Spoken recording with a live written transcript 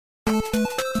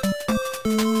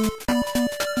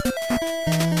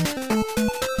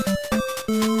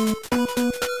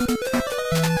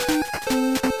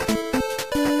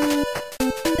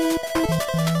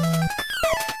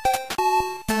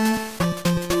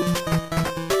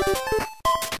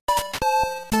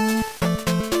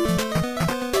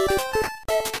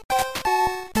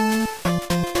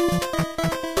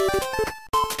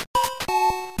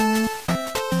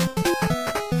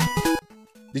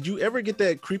ever get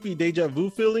that creepy deja vu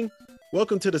feeling?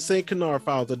 Welcome to the St. Canard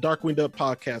Files, the Darkwing Duck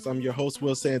podcast. I'm your host,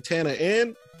 Will Santana,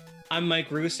 and I'm Mike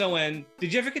Russo. And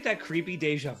did you ever get that creepy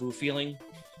deja vu feeling?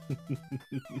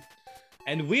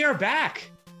 And we are back.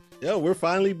 Yo, we're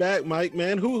finally back, Mike,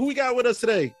 man. Who we got with us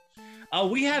today?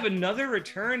 We have another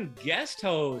return guest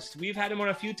host. We've had him on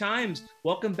a few times.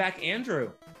 Welcome back,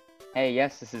 Andrew. Hey,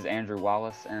 yes, this is Andrew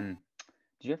Wallace, and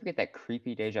did you ever get that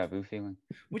creepy deja vu feeling?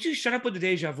 Would you shut up with the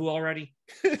deja vu already?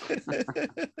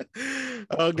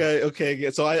 Okay.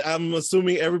 So I'm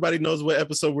assuming everybody knows what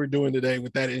episode we're doing today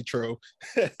with that intro.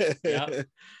 Yeah,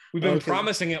 we've been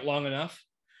promising it long enough.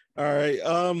 All right,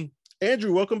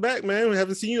 Andrew, welcome back, man. We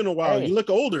haven't seen you in a while. Hey. You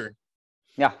look older.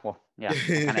 Yeah, I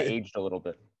kind of aged a little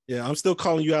bit. Yeah, I'm still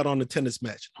calling you out on the tennis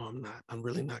match. No, I'm not. I'm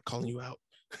really not calling you out.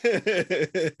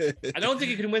 I don't think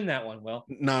you can win that one. Well,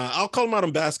 nah, I'll call him out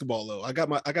on basketball though. I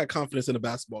got confidence in the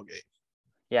basketball game.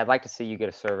 Yeah, I'd like to see you get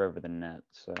a serve over the net.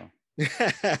 So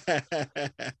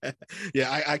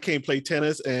yeah, I can't play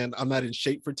tennis and I'm not in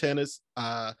shape for tennis.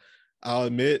 I'll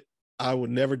admit I would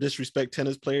never disrespect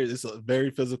tennis players. It's a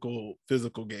very physical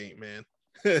game, man.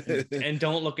 and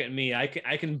don't look at me. I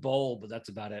can bowl, but that's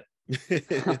about it.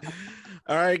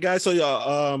 All right, guys.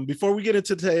 So before we get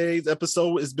into today's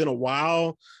episode, it's been a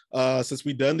while since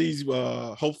we've done these.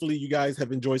 Hopefully you guys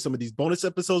have enjoyed some of these bonus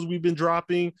episodes we've been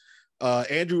dropping.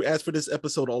 Andrew asked for this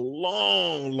episode a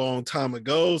long time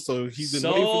ago, so he's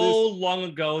been waiting for this so long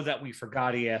ago that we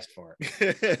forgot he asked for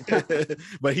it.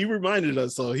 But he reminded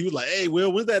us, so he was like, "Hey,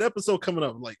 Will, when's that episode coming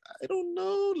up?" I'm like, "I don't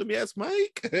know. Let me ask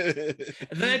Mike."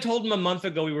 And then I told him a month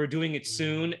ago we were doing it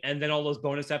soon, and then all those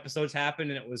bonus episodes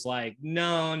happened, and it was like,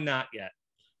 no, not yet.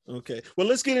 Okay, well,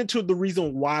 let's get into the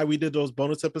reason why we did those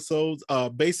bonus episodes.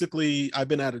 Basically, I've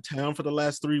been out of town for the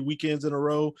last 3 weekends in a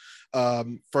row.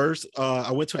 First,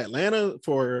 I went to Atlanta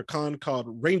for a con called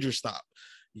Ranger Stop.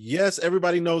 Yes,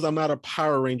 everybody knows I'm not a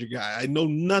Power Ranger guy. I know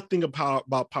nothing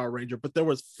about Power Ranger, but there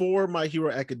was 4 My Hero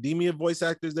Academia voice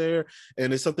actors there,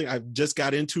 and it's something I've just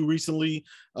got into recently.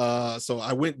 So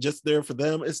I went just there for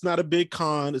them. It's not a big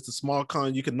con. It's a small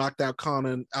con. You can knock that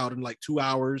con out in like 2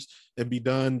 hours and be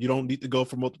done. You don't need to go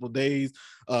for multiple days.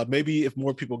 Maybe if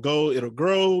more people go, it'll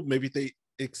grow. Maybe if they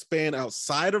expand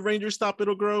outside of Ranger Stop,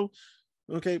 it'll grow.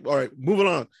 Okay. All right. Moving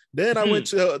on. Then I went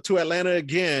to Atlanta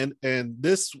again, and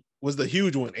this was the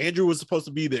huge one. Andrew was supposed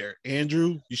to be there.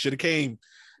 Andrew, you should have came.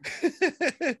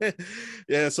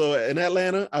 Yeah. So in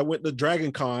Atlanta, I went to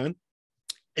Dragon Con,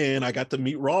 and I got to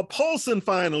meet Rob Paulson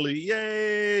finally.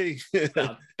 Yay!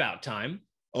 about time.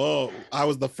 Oh, I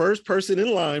was the first person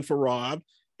in line for Rob,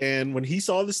 and when he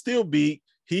saw the steel beat,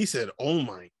 he said, "Oh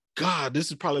my God, this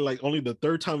is probably like only the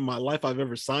 3rd time in my life I've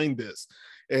ever signed this."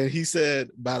 And he said,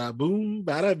 "Bada boom,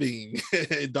 bada bing,"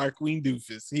 Darkwing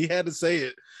Doofus. He had to say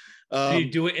it. Did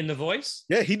you do it in the voice?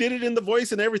 Yeah, he did it in the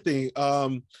voice and everything.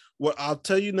 What I'll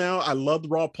tell you now, I loved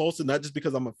Rob Paulson, not just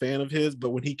because I'm a fan of his,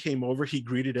 but when he came over, he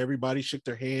greeted everybody, shook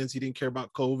their hands. He didn't care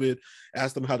about COVID,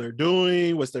 asked them how they're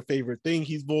doing, what's their favorite thing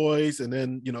he's voiced. And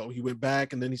then, he went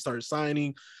back and then he started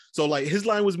signing. So like his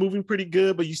line was moving pretty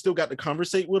good, but you still got to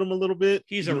conversate with him a little bit.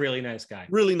 He's a really nice guy.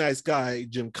 Really nice guy.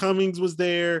 Jim Cummings was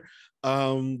there.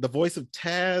 The voice of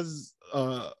Taz,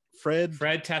 Fred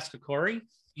Tascacori.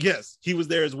 Yes, he was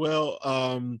there as well.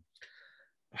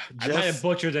 I might have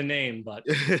butchered the name, but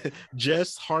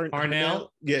Jess Harnell.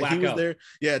 Yeah, Wacko. He was there.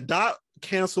 Yeah, Dot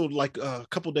canceled like a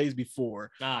couple days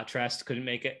before. Trest couldn't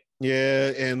make it.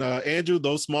 Yeah, and Andrew,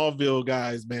 those Smallville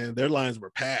guys, man, their lines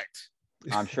were packed.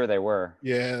 I'm sure they were.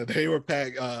 Yeah, they were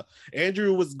packed.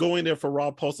 Andrew was going there for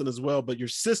Rob Paulson as well, but your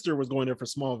sister was going there for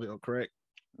Smallville, correct?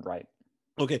 Right.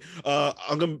 Okay,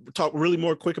 I'm gonna talk really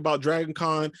more quick about Dragon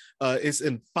Con. It's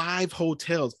in 5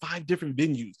 hotels, 5 different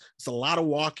venues. It's a lot of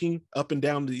walking up and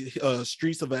down the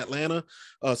streets of Atlanta.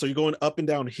 So you're going up and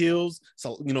down hills.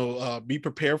 So be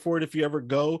prepared for it if you ever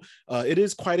go. It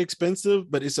is quite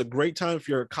expensive, but it's a great time if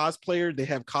you're a cosplayer. They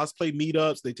have cosplay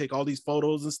meetups. They take all these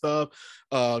photos and stuff.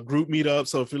 Group meetups.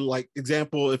 So if you're like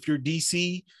example, if you're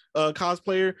DC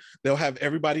cosplayer, they'll have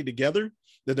everybody together.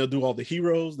 Then they'll do all the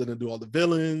heroes, then they'll do all the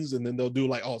villains, and then they'll do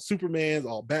like all Supermans,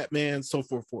 all Batman, so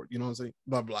forth. You know what I'm saying?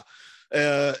 Blah, blah.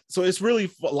 So it's really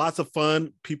lots of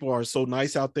fun. People are so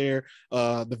nice out there.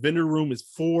 The vendor room is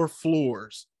 4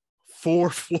 floors.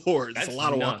 4 floors. That's a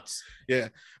lot nuts. Of yeah.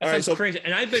 That sounds crazy.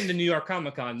 And I've been to New York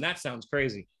Comic Con. That sounds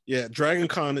crazy. Yeah, Dragon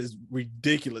Con is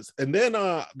ridiculous. And then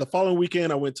the following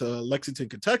weekend, I went to Lexington,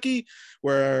 Kentucky,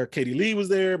 where Katie Lee was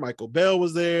there, Michael Bell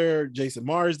was there, Jason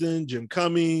Marsden, Jim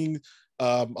Cummings.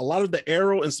 A lot of the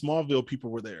Arrow and Smallville people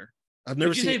were there. I've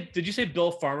never seen. Did you say Bill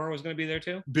Farmer was going to be there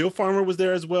too? Bill Farmer was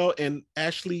there as well, and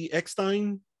Ashley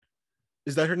Eckstein,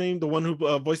 is that her name? The one who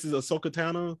voices Ahsoka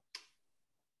Tano.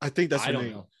 I think that's I her don't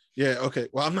name. know. Yeah. Okay.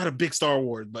 Well, I'm not a big Star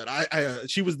Wars, but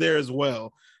she was there as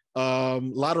well. A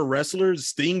lot of wrestlers.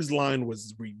 Sting's line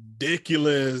was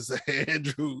ridiculous.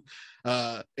 Andrew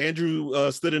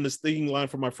stood in the Sting line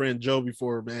for my friend Joe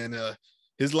before, man.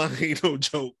 His line ain't no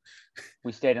joke.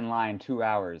 We stayed in line 2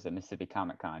 hours at Mississippi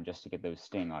Comic Con just to get those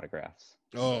Sting autographs.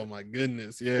 Oh my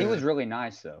goodness. Yeah. He was really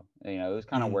nice though. You know, it was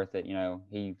kind of Mhm. worth it. You know,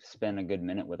 he spent a good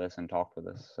minute with us and talked with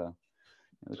us, so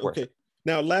it was worth Okay. it.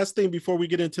 Now, last thing before we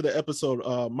get into the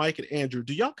episode, Mike and Andrew,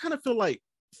 do y'all kind of feel like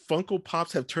Funko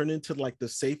Pops have turned into like the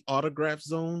safe autograph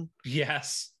zone?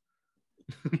 Yes.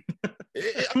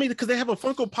 I mean, because they have a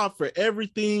Funko Pop for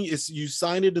everything. It's you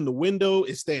sign it in the window,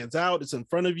 it stands out, it's in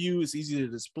front of you, it's easy to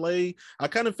display. I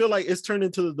kind of feel like it's turned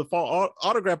into the default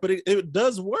autograph, but it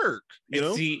does work, you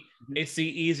know? It's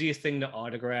the easiest thing to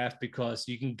autograph because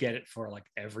you can get it for like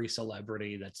every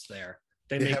celebrity that's there.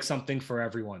 They make something for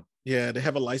everyone. Yeah, they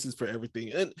have a license for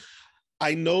everything. And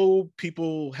I know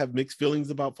people have mixed feelings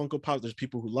about Funko Pops. There's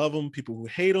people who love them, people who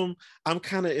hate them. I'm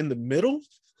kind of in the middle.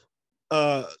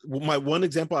 My one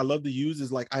example I love to use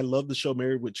is like I love the show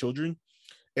Married with Children,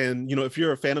 and you know if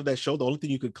you're a fan of that show, the only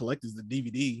thing you could collect is the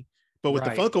DVD. But with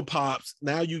the Funko Pops,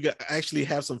 now you actually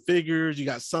have some figures. You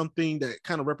got something that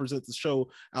kind of represents the show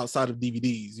outside of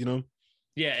DVDs. You know?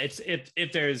 Yeah, if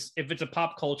it's a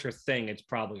pop culture thing, it's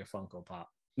probably a Funko Pop.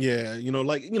 Yeah, you know,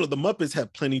 like the Muppets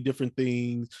have plenty different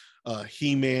things.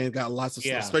 He-Man got lots of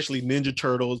stuff, especially Ninja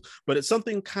Turtles. But it's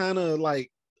something kind of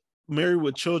like Married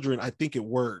with Children. I think it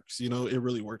works. You know, it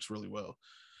really works really well.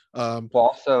 Well,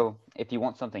 also, if you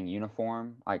want something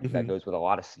uniform, like that goes with a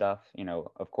lot of stuff, you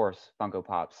know, of course, Funko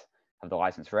Pops have the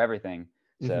license for everything.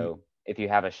 So if you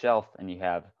have a shelf and you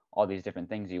have all these different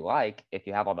things you like, if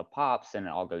you have all the pops, then it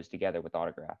all goes together with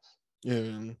autographs.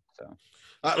 Yeah. So,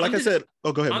 like I said,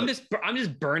 oh, go ahead. I'm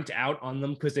just burnt out on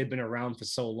them because they've been around for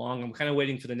so long. I'm kind of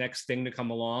waiting for the next thing to come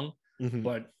along,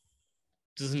 but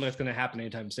this isn't what's going to happen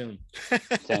anytime soon.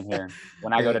 Same here.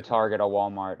 When I go to Target or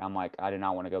Walmart, I'm like, I do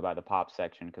not want to go by the pop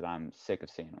section because I'm sick of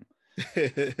seeing them.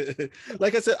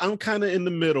 Like I said, I'm kind of in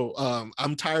the middle.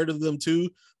 I'm tired of them too,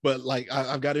 but like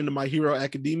I've got into My Hero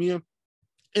Academia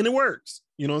and it works.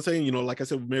 You know what I'm saying? You know, like I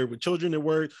said, with Married with Children, it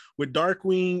worked. With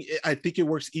Darkwing, I think it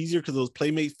works easier because those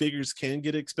Playmate figures can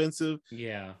get expensive.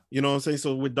 Yeah. You know what I'm saying?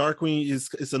 So with Darkwing,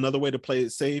 it's another way to play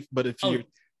it safe. But if you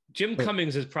Jim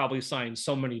Cummings has probably signed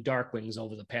so many Darkwings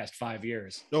over the past 5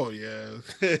 years. Oh, yeah.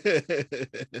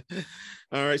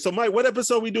 All right. So, Mike, what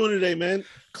episode are we doing today, man?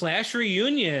 Clash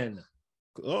Reunion.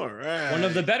 All right. One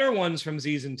of the better ones from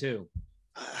season 2.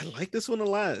 I like this one a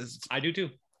lot. I do too.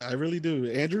 I really do.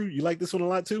 Andrew, you like this one a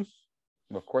lot too?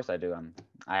 Well, of course I do.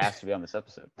 I asked to be on this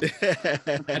episode.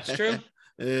 That's true.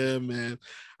 Yeah, man.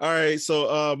 All right.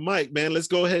 So, Mike, man, let's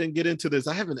go ahead and get into this.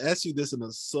 I haven't asked you this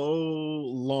in so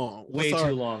long. Way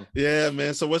too long. Yeah,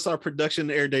 man. So what's our production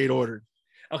air date order?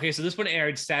 Okay. So this one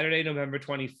aired Saturday, November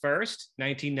 21st,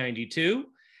 1992.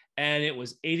 And it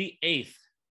was 88th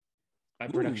by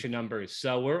production numbers.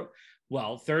 So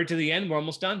we're, third to the end. We're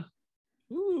almost done.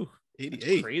 Ooh, 88.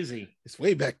 That's crazy. It's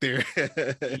way back there.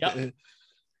 Yep.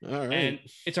 All right. And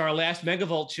it's our last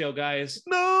Megavolt show, guys.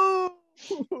 No.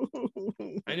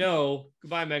 I know.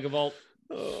 Goodbye, Megavolt.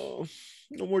 Oh,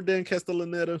 no more Dan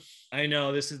Castellaneta. I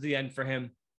know. This is the end for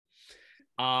him.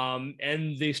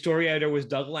 And the story editor was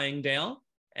Doug Langdale,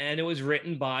 and it was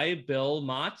written by Bill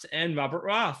Mott and Robert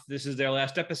Roth. This is their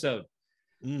last episode.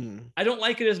 I don't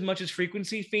like it as much as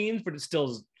Frequency Fiends, but it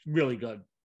still is really good.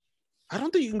 I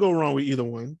don't think you can go wrong with either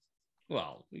one.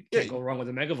 Well, you can't go wrong with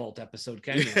a Megavolt episode,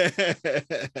 can you?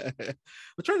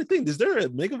 I'm trying to think. Is there a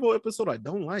Megavolt episode I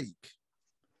don't like?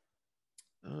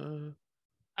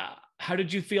 How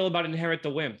did you feel about Inherit the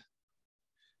Wimp?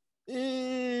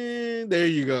 There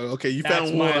you go. Okay, you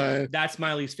found one. That's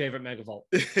my least favorite Megavolt.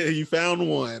 You found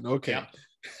one. Okay.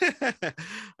 Yep.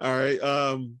 All right.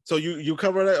 So you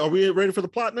cover that. Are we ready for the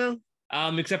plot now?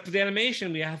 Except for the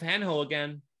animation, we have Hanho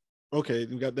again. Okay,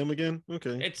 we got them again.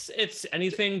 Okay. It's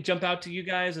anything jump out to you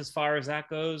guys as far as that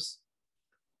goes?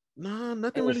 No,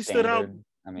 nothing really stood out.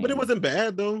 I mean, but it wasn't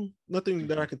bad though. Nothing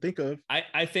that I can think of.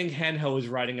 I think Hanho is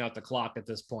riding out the clock at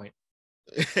this point.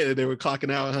 They were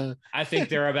clocking out, huh? I think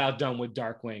they're about done with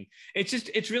Darkwing.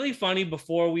 It's really funny.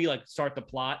 Before we start the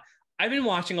plot, I've been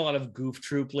watching a lot of Goof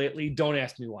Troop lately. Don't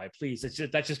ask me why, please.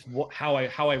 That's just how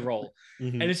I roll.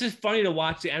 And it's just funny to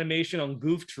watch the animation on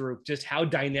Goof Troop, just how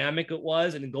dynamic it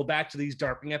was, and then go back to these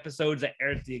Darkwing episodes that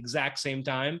aired at the exact same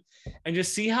time, and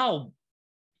just see how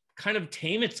kind of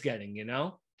tame it's getting. You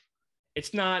know,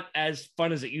 it's not as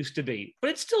fun as it used to be, but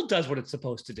it still does what it's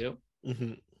supposed to do.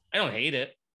 I don't hate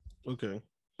it. Okay.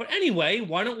 But anyway,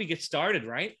 why don't we get started,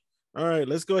 right? All right,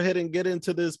 let's go ahead and get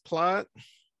into this plot.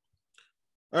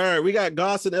 All right, we got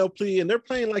Goss and LP, and they're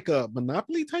playing like a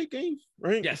Monopoly type game,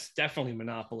 right? Yes, definitely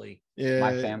Monopoly. Yeah.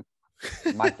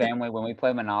 My family, when we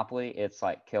play Monopoly, it's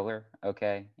like killer.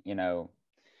 Okay,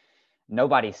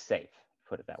 nobody's safe.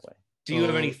 Put it that way. Do you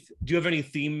have any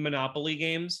themed Monopoly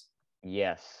games?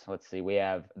 Yes. Let's see. We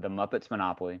have the Muppets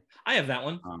Monopoly. I have that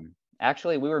one.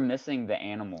 Actually, we were missing the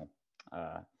animal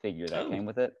figure that came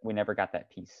with it. We never got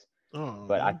that piece. Oh.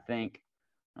 But I think,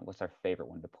 what's our favorite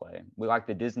one to play? We like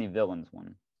the Disney Villains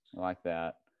one. We like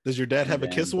that. Does your dad have a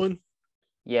Kiss one?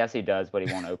 Yes, he does, but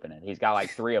he won't open it. He's got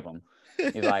like 3 of them.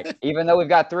 He's like, even though we've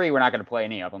got 3, we're not going to play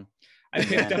any of them. I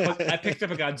picked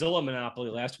up a Godzilla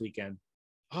Monopoly last weekend.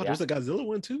 Oh, there's a Godzilla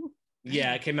one too?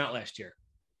 Yeah, it came out last year.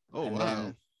 Oh, and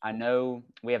wow. I know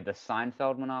we have the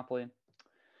Seinfeld Monopoly,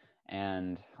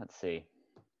 and let's see,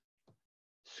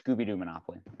 Scooby-Doo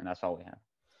Monopoly, and that's all we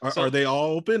have. Are they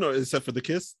all open, or except for the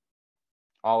Kiss?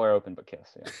 All are open but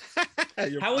Kiss, yeah.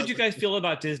 How would you guys feel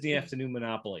about Disney Afternoon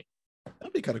Monopoly?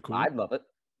 That'd be kind of cool. I'd love it.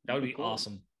 That would be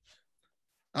awesome.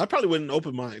 I probably wouldn't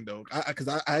open mine though, because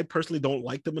I personally don't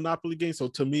like the Monopoly game. So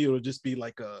to me, it would just be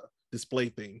like a display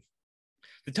thing.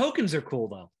 The tokens are cool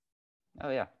though. Oh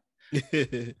yeah.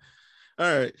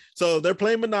 All right, so they're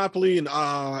playing Monopoly, and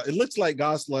it looks like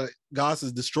Goss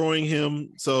is destroying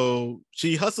him. So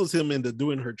she hustles him into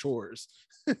doing her chores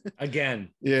again.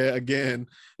 Yeah, again.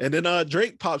 And then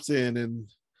Drake pops in, and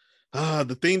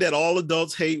the thing that all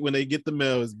adults hate when they get the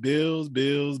mail is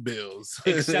bills.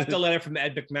 Except a letter from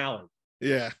Ed McMallon.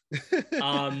 Yeah.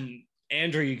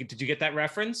 Andrew, did you get that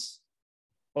reference?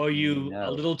 Or are you a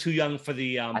little too young for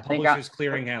the Publishers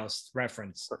Clearinghouse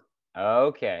reference?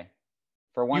 Okay.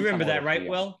 For one, you remember that, right,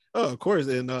 Will? Oh, of course.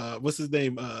 And what's his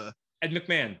name? Ed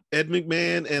McMahon. Ed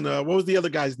McMahon. And what was the other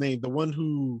guy's name? The one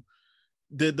who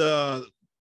did the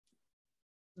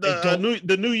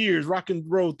New Year's rock and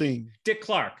roll thing. Dick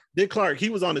Clark. He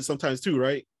was on it sometimes too,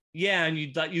 right? Yeah, and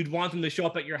you'd want them to show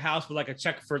up at your house with like a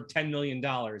check for $10 million.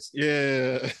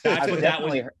 Yeah. That's what that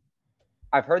was.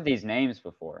 I've heard these names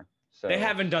before. So they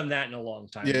haven't done that in a long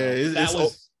time. Yeah,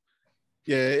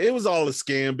 it was all a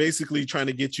scam, basically trying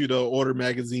to get you to order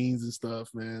magazines and stuff,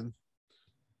 man.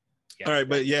 Yeah. All right,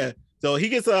 but yeah, so he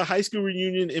gets a high school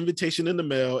reunion invitation in the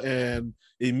mail, and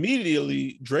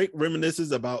immediately Drake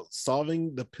reminisces about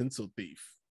solving the pencil thief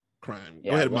crime.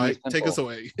 Go ahead, Mike. Take us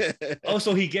away.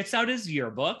 So he gets out his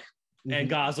yearbook, and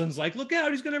Goslin's like, look out,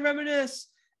 he's going to reminisce.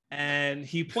 And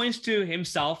he points to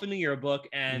himself in the yearbook,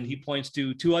 and he points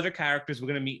to 2 other characters we're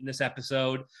going to meet in this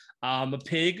episode. A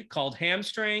pig called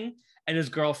Hamstring and his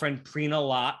girlfriend Prina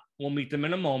Lott. We'll meet them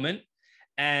in a moment.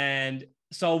 And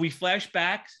so we flash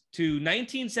back to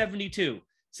 1972.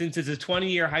 Since it's a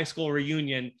 20-year high school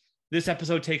reunion, this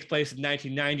episode takes place in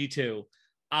 1992.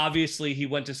 Obviously, he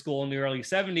went to school in the early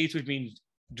 70s, which means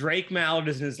Drake Mallard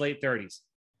is in his late 30s.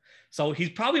 So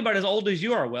he's probably about as old as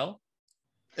you are, Will.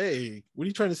 Hey, what are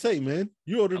you trying to say, man?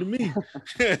 You older than me.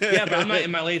 Yeah, but I'm not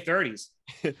in my late 30s.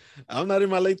 I'm not in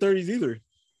my late 30s either.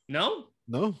 No?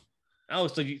 Oh,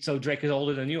 so Drake is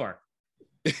older than you are.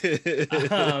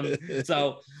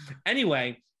 So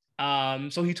anyway,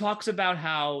 so he talks about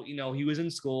how, he was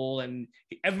in school, and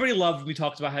everybody loved him. He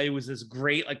talks about how he was this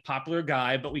great, like, popular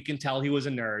guy, but we can tell he was a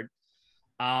nerd.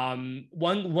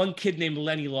 One kid named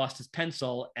Lenny lost his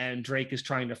pencil, and Drake is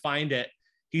trying to find it.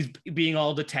 He's being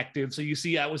all detective. So you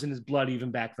see that was in his blood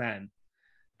even back then.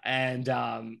 And,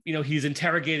 he's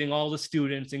interrogating all the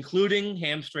students, including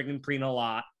Hamstring and Prina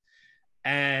Lott.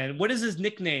 And what is his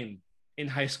nickname in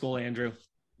high school, Andrew?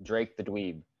 Drake the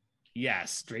Dweeb.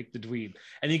 Yes, Drake the Dweeb.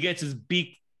 And he gets his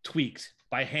beak tweaked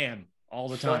by Ham all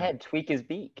the time. Go ahead, tweak his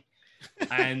beak.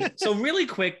 And so really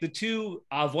quick, the 2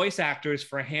 voice actors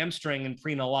for Hamstring and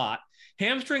Prina Lott.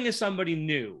 Hamstring is somebody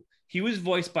new. He was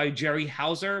voiced by Jerry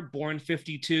Hauser, born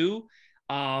 52,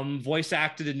 voice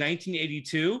acted in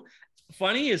 1982.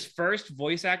 Funny, his first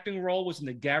voice acting role was in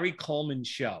the Gary Coleman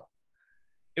Show.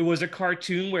 It was a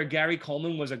cartoon where Gary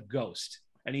Coleman was a ghost,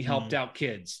 and he helped out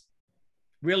kids.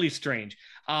 Really strange.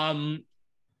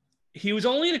 He was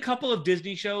only in a couple of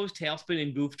Disney shows, Tailspin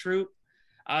and Goof Troop.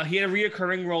 He had a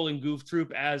reoccurring role in Goof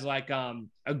Troop as like a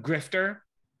grifter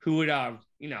who would,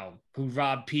 who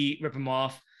rob Pete, rip him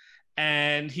off.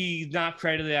 And he's not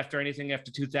credited after anything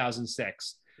after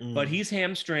 2006. But he's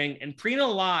Hamstring, and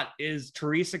Prina Lott is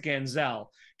Teresa Ganzel.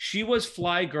 She was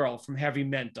Fly Girl from Heavy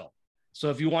Mental. So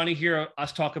if you want to hear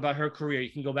us talk about her career,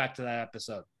 you can go back to that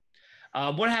episode.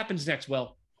 What happens next,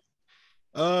 Will?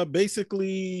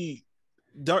 Basically,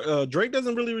 Drake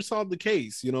doesn't really resolve the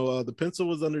case. The pencil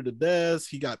was under the desk.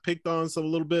 He got picked on a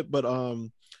little bit, but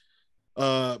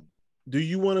do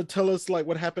you want to tell us like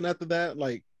what happened after that?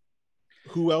 Like,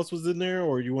 who else was in there,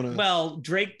 or you want to? Well,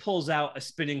 Drake pulls out a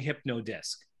spinning hypno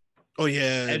disc. Oh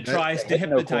yeah, and tries to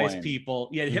hypnotize people.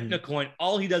 Yeah, Mhm. Hypnocoin.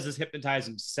 All he does is hypnotize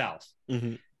himself,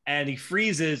 Mhm. and he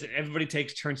freezes, and everybody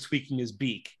takes turns tweaking his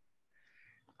beak,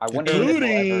 I wonder if we'll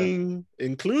ever...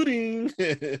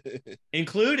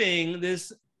 including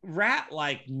this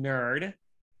rat-like nerd.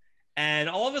 And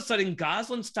all of a sudden,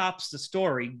 Goslin stops the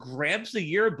story, grabs the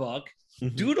yearbook,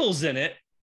 Mhm. doodles in it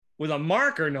with a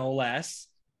marker, no less.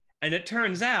 And it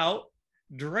turns out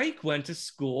Drake went to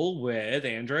school with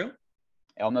Andrew.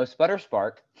 Elmo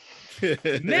Sputterspark.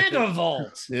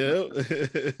 Megavolt.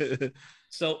 Yeah.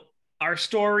 So our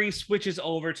story switches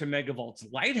over to Megavolt's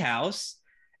lighthouse.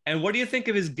 And what do you think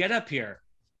of his getup here?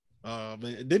 Oh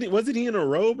man, wasn't he in a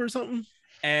robe or something?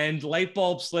 And light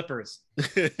bulb slippers.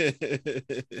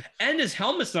 And his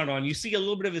helmet's not on. You see a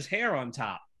little bit of his hair on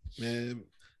top. Man,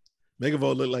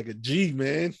 Megavolt looked like a G,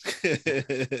 man.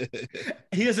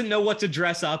 He doesn't know what to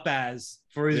dress up as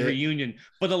for his reunion,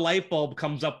 but the light bulb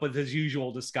comes up with his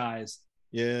usual disguise.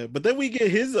 Yeah, but then we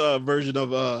get his version of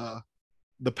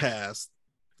the past.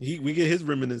 We get his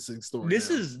reminiscing story. This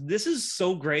is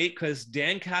so great because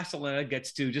Dan Castellaneta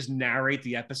gets to just narrate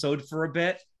the episode for a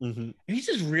bit. Mm-hmm. And he's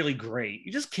just really great.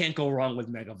 You just can't go wrong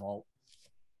with Megavolt.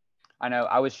 I know.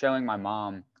 I was showing my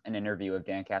mom an interview of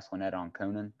Dan Castellaneta on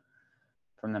Conan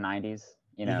from the 90s,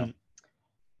 you know,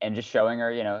 and just showing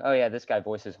her, you know, oh yeah, this guy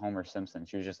voices Homer Simpson.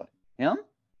 She was just like, him?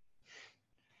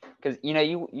 Because, you know,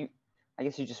 you I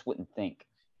guess you just wouldn't think,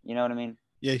 you know what I mean?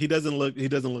 Yeah, he doesn't look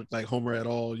like Homer at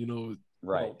all, you know.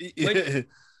 Right.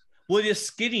 Well, this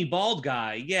skinny bald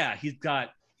guy, yeah, he's got,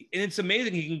 and it's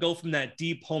amazing he can go from that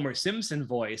deep Homer Simpson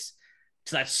voice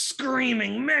to that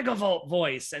screaming Megavolt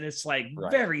voice, and it's like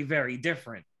very, very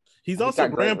different. He's also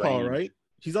Grandpa, right?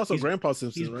 He's also Grandpa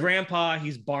Simpson. He's right? Grandpa.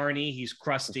 He's Barney. He's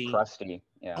Krusty. Krusty.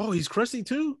 Yeah. Oh, he's Krusty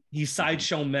too. He's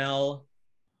Sideshow Mel.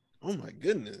 Oh my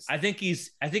goodness. I think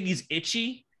he's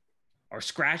Itchy or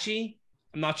Scratchy.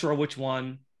 I'm not sure which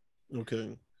one.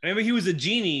 Okay. Remember, he was a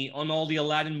genie on all the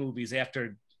Aladdin movies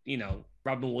after, you know,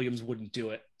 Robin Williams wouldn't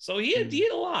do it. So he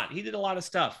did a lot. He did a lot of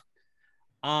stuff.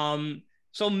 So Elmo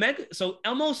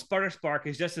Sputterspark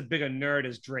is just as big a nerd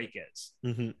as Drake is.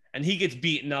 Mm-hmm. And he gets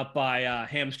beaten up by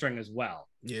Hamstring as well.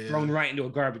 Yeah. Thrown right into a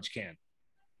garbage can.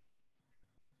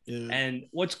 Yeah. And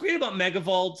what's great about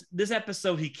Megavolt, this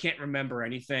episode, he can't remember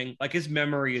anything. Like, his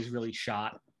memory is really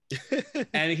shot.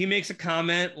 And he makes a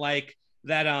comment like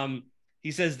that,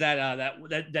 he says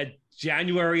that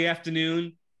January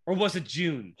afternoon, or was it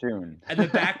June? June. And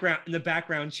the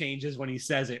background changes when he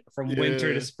says it from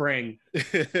winter to spring.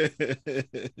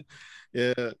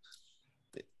 Yeah.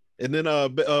 And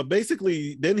then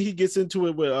basically then he gets into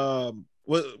it with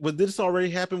what did this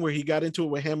already happen where he got into it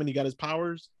with Ham and he got his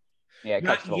powers? Yeah, it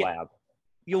cuts to the lab.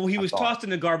 You know, he was tossed in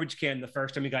the garbage can the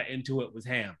first time he got into it with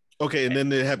Ham. Okay, and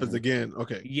then it happens again.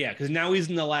 Okay. Yeah, because now he's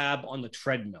in the lab on the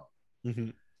treadmill. Mm-hmm.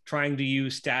 Trying to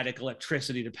use static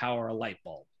electricity to power a light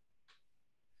bulb.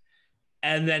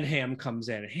 And then Ham comes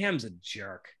in. Ham's a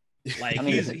jerk. Like,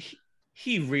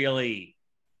 he really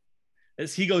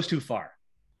goes too far.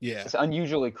 Yeah. It's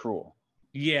unusually cruel.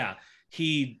 Yeah.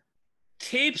 He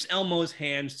tapes Elmo's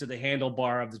hands to the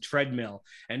handlebar of the treadmill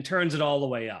and turns it all the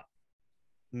way up.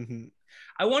 Mm-hmm.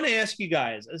 I want to ask you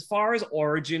guys, as far as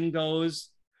origin goes,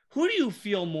 who do you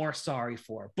feel more sorry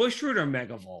for, Bushroot or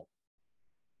Megavolt?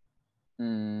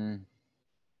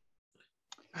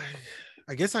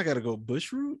 I guess I gotta go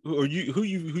Bushroot. Or who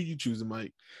you choosing,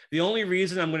 Mike? The only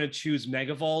reason I'm going to choose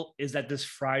Megavolt is that this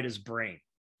fried his brain.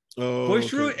 Oh,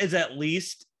 Bushroot is at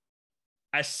least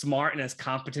as smart and as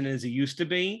competent as he used to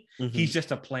be. Mm-hmm. He's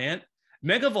just a plant.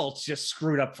 Megavolt's just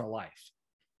screwed up for life.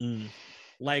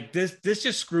 Like, this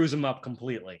just screws him up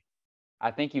completely.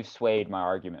 I think you've swayed my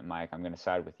argument, Mike. I'm going to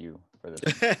side with you for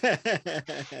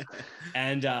this.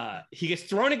 And he gets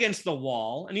thrown against the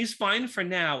wall, and he's fine for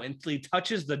now until he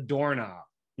touches the doorknob.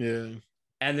 Yeah.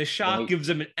 And the shock gives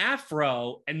him an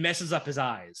afro and messes up his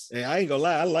eyes. Hey, I ain't gonna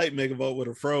lie, I like Megavolt with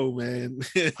a fro, man.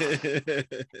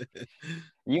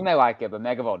 You may like it, but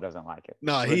Megavolt doesn't like it.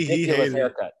 No, he hates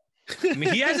haircut. I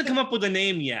mean, he hasn't come up with a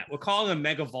name yet. We're calling him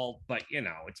Megavolt, but you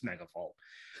know, it's Megavolt.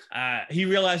 He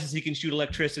realizes he can shoot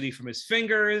electricity from his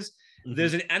fingers. Mm-hmm.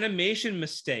 There's an animation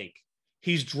mistake.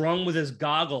 He's drawn with his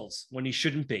goggles when he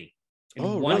shouldn't be.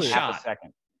 In one really? shot. Half a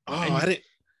second. Oh,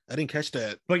 I didn't catch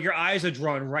that. But your eyes are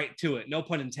drawn right to it. No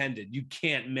pun intended. You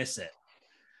can't miss it.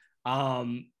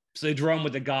 So they draw him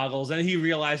with the goggles, and he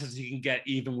realizes he can get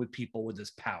even with people with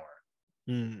his power.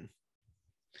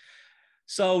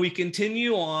 So we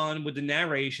continue on with the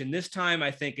narration. This time,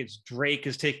 I think it's Drake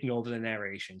is taking over the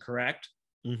narration, correct?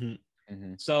 Mm-hmm.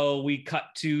 Mm-hmm. So we cut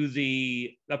to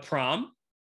the prom.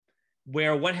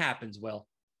 Where what happens, Will?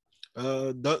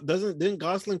 Didn't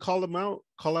Gosling call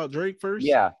out Drake first?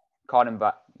 Yeah, caught him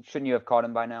by. Shouldn't you have caught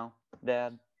him by now,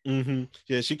 Dad? Mm-hmm.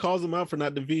 Yeah, she calls him out for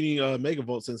not defeating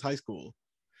Megavolt since high school.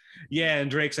 Yeah, and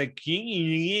Drake's like, yeah.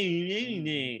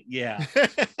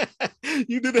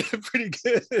 You did that pretty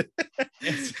good.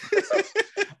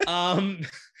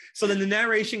 So then the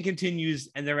narration continues,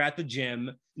 and they're at the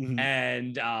gym,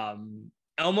 and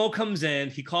Elmo comes in.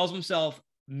 He calls himself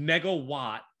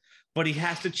Megawatt, but he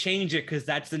has to change it because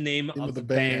that's the name of the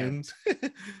band.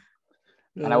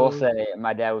 And I will say,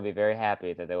 my dad would be very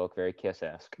happy that they look very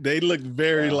Kiss-esque. They look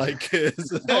very like Kiss.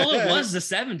 Well, it was the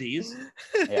 70s.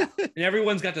 Yeah. And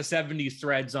everyone's got the 70s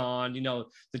threads on,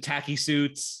 the tacky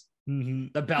suits,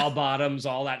 the bell bottoms,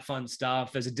 all that fun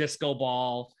stuff. There's a disco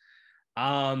ball.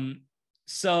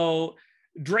 So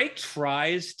Drake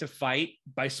tries to fight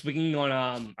by swinging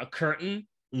on a curtain,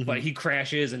 but he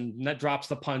crashes and that drops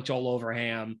the punch all over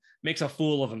Ham, makes a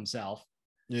fool of himself.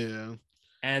 Yeah.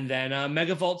 And then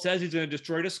Megavolt says he's going to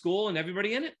destroy the school and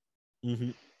everybody in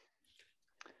it.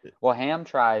 Well, Ham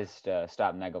tries to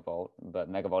stop Megavolt, but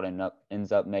Megavolt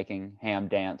ends up making Ham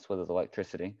dance with his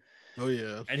electricity. Oh,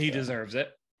 yeah. And he deserves it.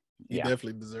 He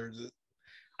definitely deserves it.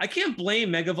 I can't blame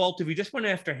Megavolt if he just went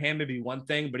after Ham, it'd be one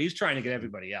thing, but he's trying to get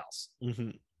everybody else.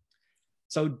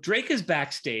 So Drake is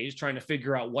backstage trying to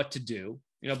figure out what to do,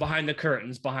 behind the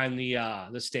curtains, behind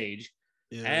the stage.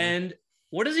 Yeah. And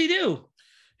what does he do?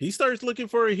 He starts looking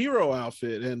for a hero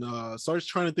outfit and starts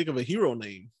trying to think of a hero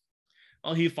name.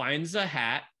 Well, he finds a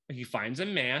hat. He finds a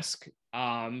mask.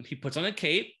 He puts on a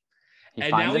cape. He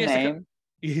finds a name.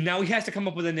 Now he has to come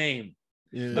up with a name.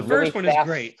 Yeah. The first one is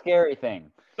great. Scary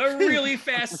thing. The really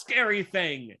fast, scary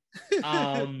thing.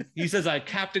 He says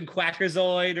Captain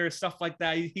Quackerzoid or stuff like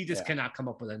that. He just cannot come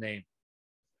up with a name.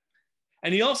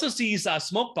 And he also sees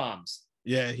smoke bombs.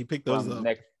 Yeah, he picked those up.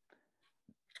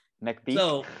 McBeak.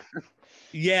 So,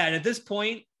 yeah, and at this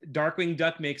point, Darkwing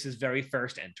Duck makes his very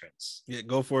first entrance. Yeah,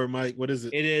 go for it, Mike. What is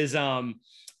it? It is I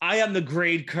am the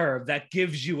grade curve that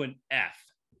gives you an F.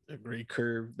 A grade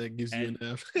curve that gives you an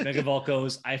F. Megavolt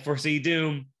goes, I foresee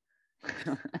doom.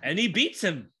 And he beats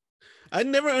him. I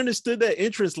never understood that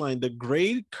entrance line, the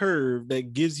grade curve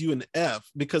that gives you an F,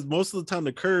 because most of the time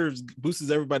the curves boosts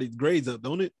everybody's grades up,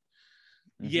 don't it?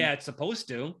 Yeah, it's supposed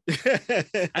to.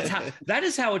 That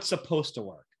is how it's supposed to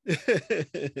work.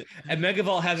 And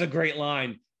Megavolt has a great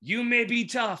line. You may be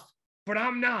tough, but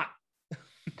I'm not.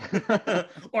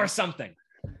 Or something.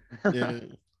 Yeah.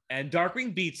 And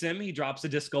Darkwing beats him. He drops a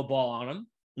disco ball on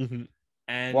him.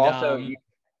 And well, also,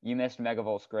 you missed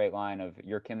Megavolt's great line of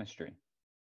your chemistry.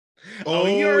 Oh,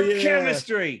 your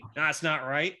chemistry. That's not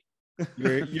right.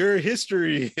 Your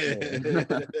history.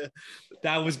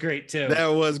 That was great too. That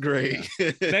was great.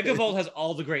 Megavolt has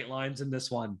all the great lines in this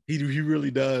one. He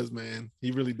really does, man. He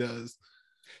really does.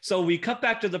 So we cut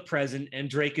back to the present, and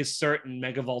Drake is certain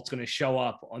Megavolt's going to show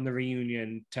up on the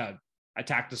reunion to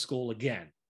attack the school again.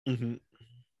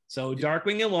 So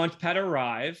Darkwing and Launchpad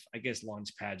arrive. I guess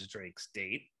Launchpad's Drake's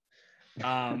date.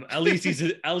 At least he's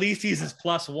his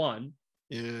 +1.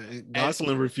 Yeah,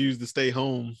 Gosling refused to stay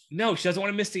home. No, she doesn't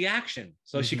want to miss the action.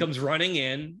 So she comes running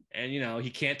in, and he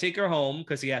can't take her home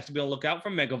because he has to be on the lookout for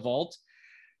Megavolt.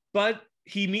 But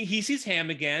he sees Ham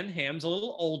again. Ham's a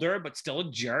little older, but still a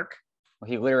jerk.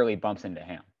 Well, he literally bumps into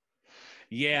Ham.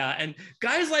 Yeah, and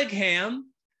guys like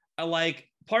Ham are like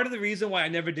part of the reason why I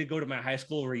never did go to my high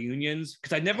school reunions,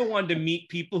 because I never wanted to meet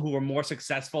people who were more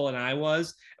successful than I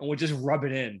was and would just rub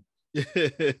it in.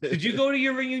 Did you go to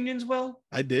your reunions, Will?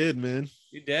 I did, man.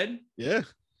 You did? Yeah.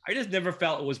 I just never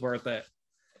felt it was worth it.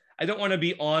 I don't want to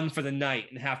be on for the night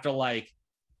and have to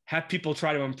have people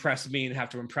try to impress me and have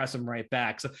to impress them right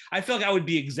back. So I feel like I would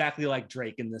be exactly like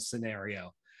Drake in this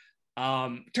scenario.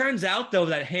 Turns out though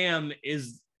that Ham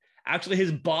is actually,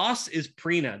 his boss is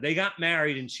Prina. They got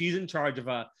married and she's in charge of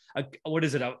a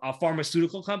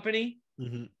pharmaceutical company.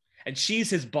 And she's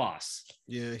his boss.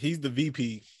 Yeah, he's the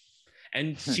VP.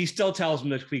 And she still tells him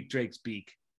to tweak Drake's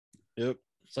beak. Yep.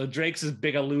 So Drake's as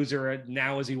big a loser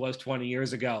now as he was 20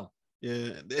 years ago.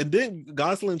 Yeah. And then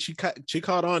Gosling, she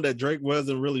caught on that Drake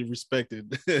wasn't really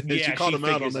respected. Yeah, she called him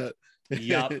out on that.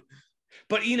 Yep.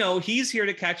 But he's here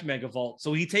to catch Megavolt.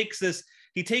 So he takes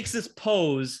this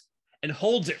pose and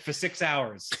holds it for 6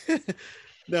 hours.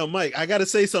 Now, Mike, I gotta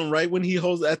say something, right?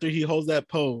 After he holds that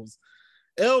pose.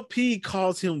 LP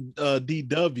calls him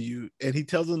DW, and he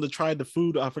tells him to try the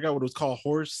food. I forgot what it was called,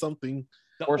 horse something.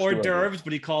 The hors d'oeuvres,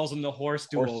 but he calls them the horse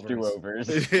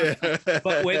do-overs. Yeah.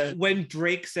 But when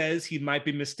Drake says he might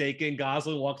be mistaken,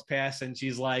 Gosling walks past, and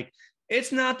she's like,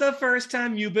 "It's not the first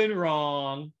time you've been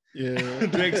wrong." Yeah.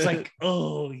 Drake's like,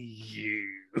 "Oh, you."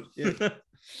 Yeah.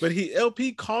 But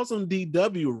LP calls him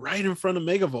DW right in front of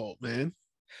Megavolt, man.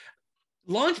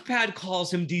 Launchpad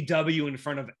calls him DW in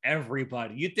front of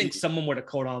everybody. You'd think someone would have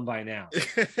caught on by now,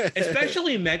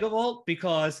 especially Megavolt,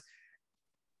 because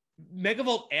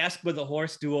Megavolt asks where the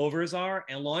horse do-overs are,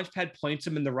 and Launchpad points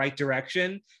him in the right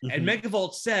direction. And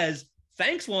Megavolt says,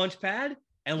 "Thanks, Launchpad."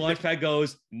 And Launchpad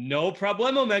goes, "No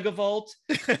problemo, Megavolt."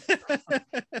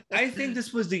 I think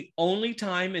this was the only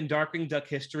time in Darkwing Duck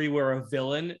history where a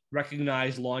villain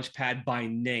recognized Launchpad by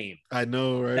name. I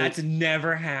know, right? That's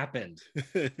never happened.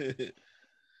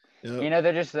 You know,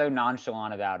 they're just so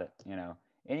nonchalant about it. You know,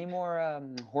 any more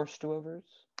horse do-overs?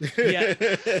 Yeah,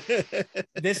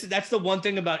 that's the one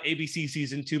thing about ABC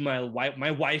season 2.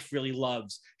 My wife really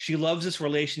loves. She loves this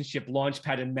relationship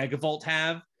Launchpad and Megavolt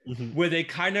have, where they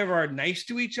kind of are nice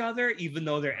to each other, even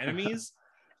though they're enemies.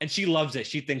 And she loves it.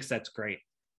 She thinks that's great.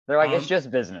 They're like, it's just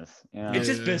business. You know? It's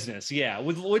just business. Yeah.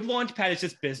 With Launchpad, it's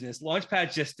just business.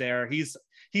 Launchpad's just there. He's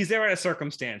there at a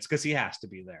circumstance because he has to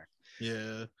be there.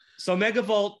 Yeah. So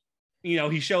Megavolt,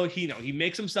 he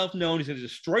makes himself known. He's going to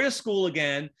destroy a school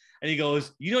again. And he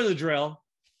goes, "You know the drill."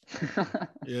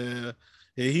 Yeah.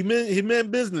 He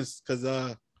meant business,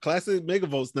 because classic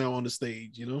Megavolt's now on the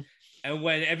stage, you know. And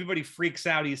when everybody freaks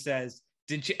out, he says,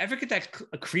 "Did you ever get that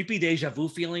a creepy deja vu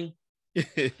feeling?"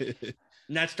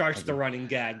 And that starts the running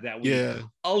gag that we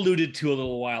alluded to a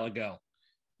little while ago.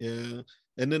 Yeah.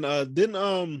 And then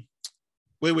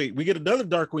wait, we get another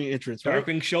Darkwing entrance, right?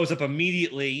 Darkwing shows up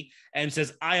immediately and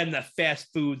says, "I am the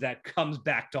fast food that comes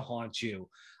back to haunt you."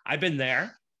 I've been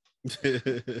there.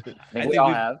 We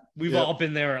all have. We've all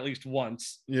been there at least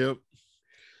once. Yep.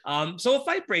 So a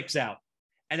fight breaks out.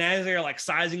 And as they're like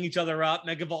sizing each other up,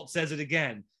 Megavolt says it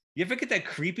again. "You ever get that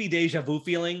creepy deja vu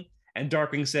feeling?" And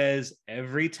Darkwing says,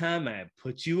 "Every time I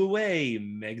put you away,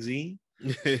 Megsy."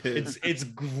 It's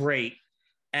great.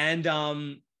 And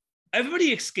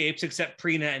everybody escapes except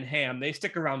Prina and Ham. They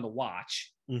stick around to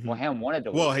watch. Well, Ham wanted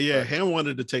to. Well, yeah, Ham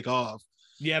wanted to take off.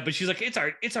 Yeah, but she's like,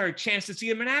 it's our chance to see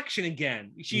him in action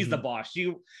again. She's the boss.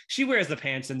 She wears the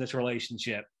pants in this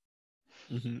relationship.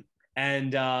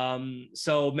 And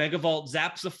so Megavolt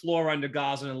zaps the floor under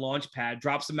Goslin and Launchpad,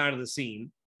 drops them out of the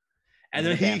scene. And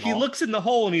then he looks in the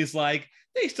hole and he's like,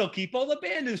 "They still keep all the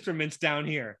band instruments down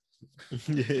here."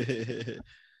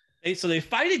 So they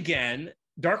fight again.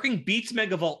 Darkwing beats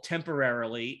Megavolt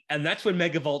temporarily. And that's when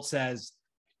Megavolt says,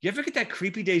 "You ever get that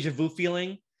creepy deja vu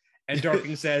feeling?" And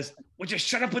Darkwing says, "Would you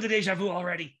shut up with the deja vu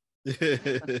already?"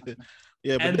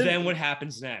 Yeah. And then what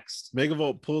happens next?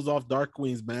 Megavolt pulls off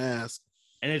Darkwing's mask.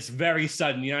 And it's very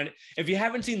sudden. You know, if you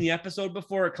haven't seen the episode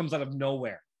before, it comes out of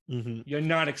nowhere. You're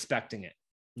not expecting it.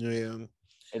 Yeah.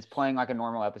 It's playing like a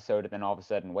normal episode, and then all of a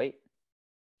sudden, wait.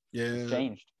 Yeah. It's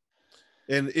changed.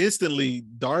 And instantly,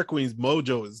 Darkwing's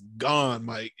mojo is gone,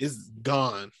 Mike. It's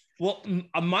gone. Well,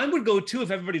 mine would go too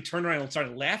if everybody turned around and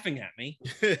started laughing at me.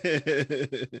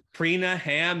 Prina,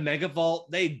 Ham, Megavolt,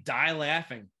 they die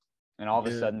laughing. And all of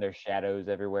a sudden, there's shadows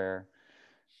everywhere.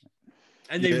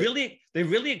 And they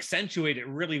really accentuate it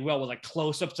really well with like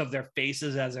close-ups of their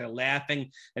faces as they're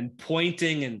laughing and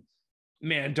pointing. And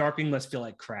man, Darkwing must feel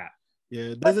like crap.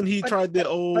 Yeah, doesn't he try the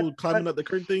old climbing up the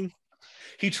curtain thing?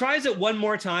 He tries it one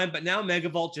more time, but now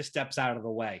Megavolt just steps out of the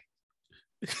way.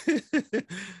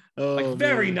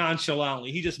 Very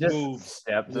nonchalantly. He just moves.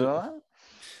 Steps up.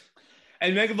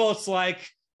 And Megavolt's like,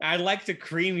 "I'd like to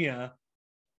cream you,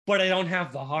 but I don't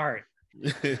have the heart."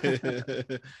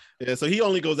 Yeah, so he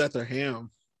only goes after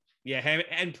Ham. Yeah, Ham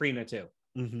and Prina too.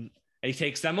 And he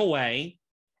takes them away.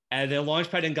 And then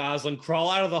Launchpad and Goslin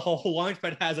crawl out of the hole.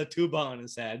 Launchpad has a tuba on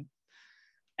his head.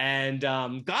 And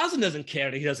Goslin doesn't care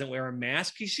that he doesn't wear a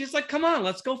mask. She's like, "Come on,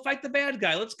 let's go fight the bad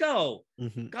guy. Let's go."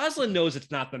 Goslin knows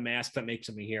it's not the mask that makes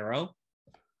him a hero.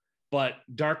 But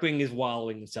Darkwing is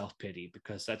wallowing in self-pity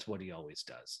because that's what he always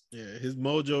does. Yeah, his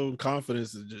mojo and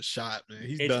confidence is just shot, man.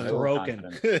 It's done.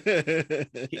 Broken.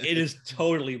 It is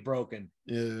totally broken.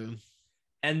 Yeah.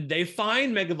 And they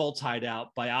find Megavolt's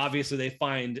hideout they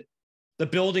find the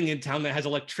building in town that has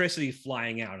electricity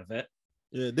flying out of it.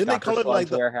 Yeah, didn't they call it like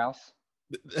the warehouse?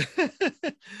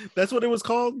 That's what it was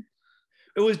called?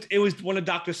 It was one of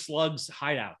Dr. Slug's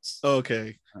hideouts.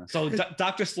 Okay. So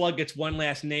Dr. Slug gets one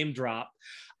last name drop.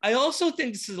 I also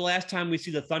think this is the last time we see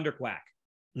the Thunderquack.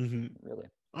 Really?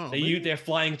 Oh, they're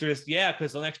flying through this. Yeah,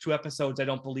 because the next 2 episodes, I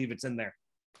don't believe it's in there.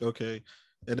 Okay.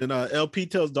 And then LP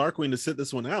tells Darkwing to sit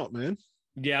this one out, man.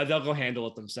 Yeah, they'll go handle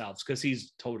it themselves because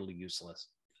he's totally useless.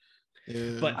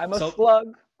 Yeah. But I'm a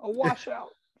slug, a washout.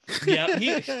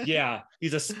 Yeah,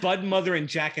 he's a spud mother and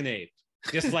jackanape,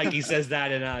 just like he says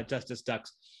that in Justice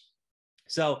Ducks.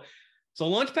 So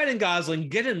Launchpad and Goslin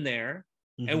get in there,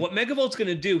 And what Megavolt's going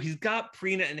to do, he's got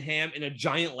Prina and Ham in a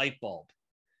giant light bulb,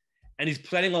 and he's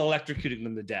planning on electrocuting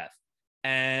them to death.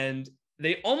 And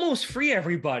they almost free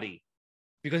everybody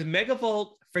because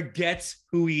Megavolt forgets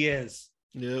who he is.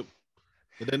 Yep.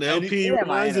 But then LP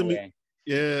reminds him.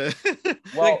 Yeah.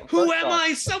 Well, like, who am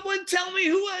I? Someone tell me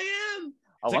who I am.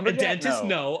 A dentist?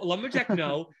 No. A lumberjack?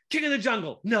 No. King of the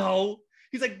jungle? No.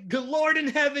 He's like, good Lord in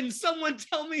heaven, someone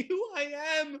tell me who I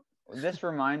am. This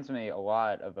reminds me a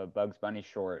lot of a Bugs Bunny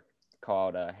short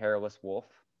called Hairless Wolf.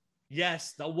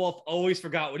 Yes, the wolf always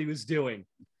forgot what he was doing.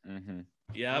 Mm-hmm.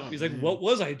 Yeah, he's like, what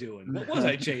was I doing? What was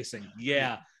I chasing?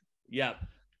 Yeah.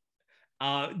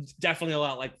 Definitely a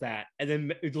lot like that. And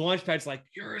then the Launchpad's like,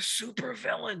 you're a super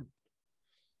villain.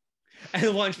 And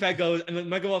the Launchpad goes, and then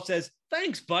Megavolt says,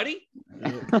 thanks, buddy.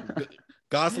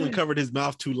 Gosling covered his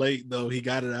mouth too late, though. He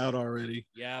got it out already.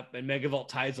 Yep, and Megavolt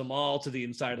ties them all to the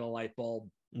inside of the light bulb.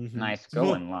 Mm-hmm. Nice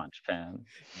going, Launchpad.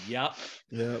 Yep.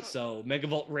 Yeah. So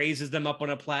Megavolt raises them up on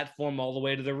a platform all the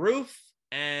way to the roof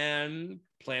and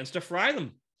plans to fry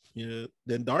them. Yeah.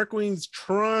 Then Darkwing's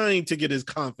trying to get his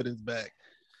confidence back.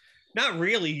 Not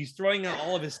really. He's throwing out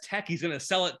all of his tech. He's going to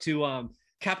sell it to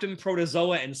Captain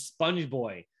Protozoa and Sponge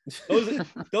Boy.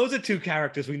 Those are two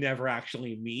characters we never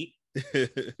actually meet.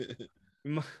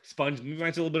 Sponge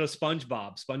reminds a little bit of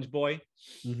SpongeBob, Sponge Boy.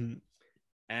 Mm-hmm.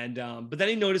 And but then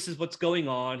he notices what's going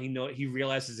on. He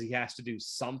realizes he has to do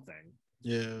something.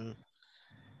 Yeah.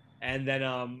 And then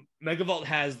Megavolt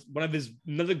has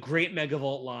another great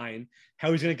Megavolt line,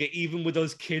 how he's gonna get even with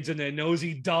those kids and their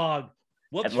nosy dog.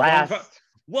 Whoops, at last.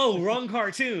 Wrong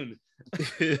cartoon.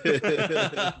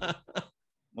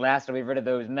 Last, we've rid of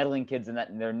those meddling kids and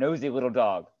their nosy little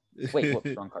dog. Wait,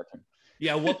 whoops, wrong cartoon.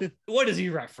 Yeah, what is he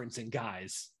referencing,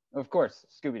 guys? Of course,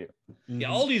 Scooby-Doo.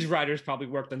 Yeah, all these writers probably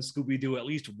worked on Scooby-Doo at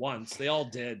least once. They all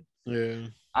did. Yeah.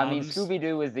 I mean,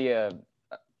 Scooby-Doo is the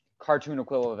cartoon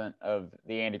equivalent of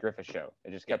the Andy Griffith Show.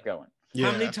 It just kept going.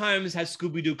 Yeah. How many times has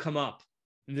Scooby-Doo come up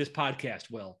in this podcast,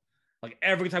 Will? Like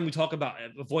every time we talk about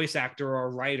a voice actor or a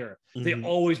writer, they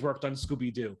always worked on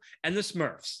Scooby-Doo and the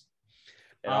Smurfs.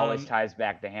 It always ties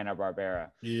back to Hanna-Barbera.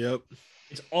 Yep.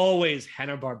 It's always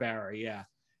Hanna-Barbera, yeah.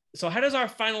 So how does our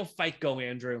final fight go,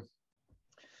 Andrew?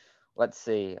 Let's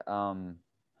see. I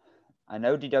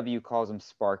know DW calls him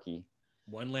Sparky.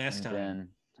 One last time. Then,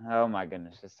 oh my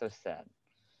goodness, it's so sad.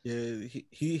 Yeah,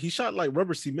 he shot like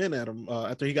rubber cement at him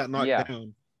after he got knocked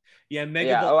down. Yeah, Megavolt.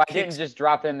 Yeah. Oh, I didn't just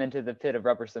drop him into the pit of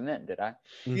rubber cement, did I?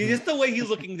 Yeah, just the way he's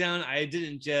looking down, I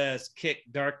didn't just kick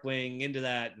Darkwing into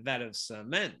that vat of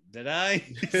cement, did I?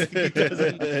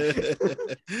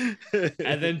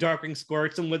 And then Darkwing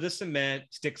squirts him with the cement,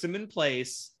 sticks him in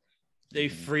place. They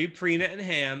free Prina and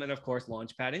Ham, and of course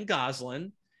Launchpad and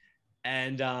Goslin.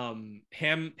 And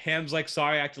Ham's like,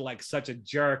 sorry, I acted like such a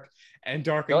jerk. And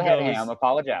Darkwing Go ahead, goes, Ham,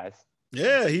 apologize.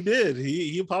 Yeah, he did.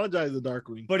 He apologized to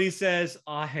Darkwing. But he says,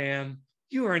 Ham,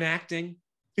 you weren't acting.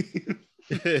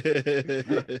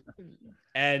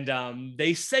 And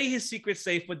they say his secret's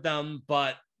safe with them,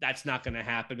 but that's not going to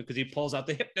happen because he pulls out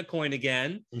the Hypnocoin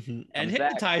again and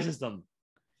hypnotizes them.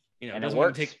 You know, and it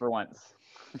works for once.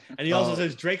 And he also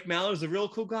says Drake Maller's a real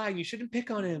cool guy and you shouldn't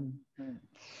pick on him.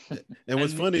 And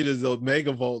what's funny is though,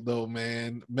 Megavolt though,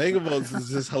 man, Megavolt is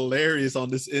just hilarious on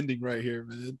this ending right here,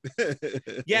 man.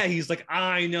 Yeah, he's like,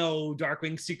 I know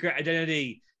Darkwing's secret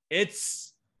identity.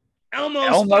 It's Elmo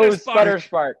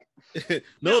Sputterspark.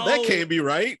 No, that can't be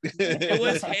right. It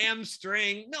was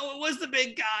Hamstring. No, it was the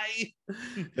big guy.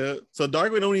 Yeah. So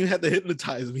Darkwing don't even have to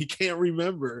hypnotize him. He can't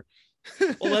remember.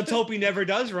 Well, let's hope he never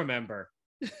does remember.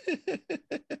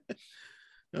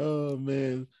 Oh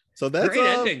man. So that's great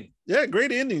ending. Yeah,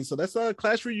 great ending. So that's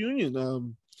Clash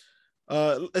Reunion.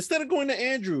 Instead of going to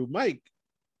Andrew, Mike,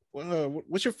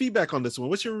 what's your feedback on this one?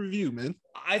 What's your review, man?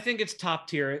 I think it's top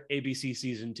tier ABC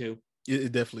season 2.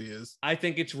 It definitely is. I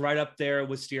think it's right up there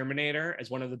with Steerminator as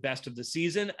one of the best of the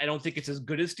season. I don't think it's as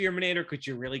good as Steerminator because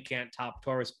you really can't top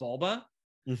Taurus Bulba.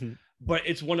 But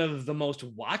it's one of the most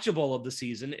watchable of the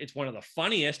season. It's one of the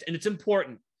funniest, and it's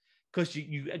important because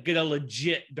you get a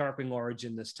legit Darkwing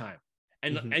origin this time.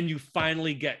 And you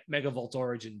finally get Megavolt's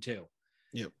origin too.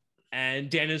 Yep. And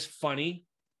Dan is funny.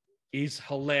 He's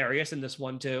hilarious in this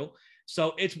one too.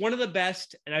 So it's one of the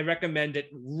best, and I recommend it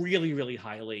really, really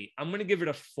highly. I'm going to give it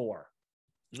a 4.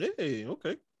 Hey,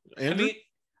 okay. Andrew? I mean,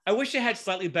 I wish it had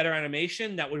slightly better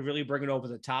animation. That would really bring it over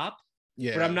the top.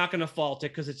 Yeah. But I'm not going to fault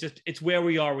it because it's where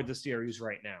we are with the series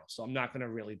right now. So I'm not going to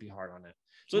really be hard on it.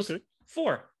 So it's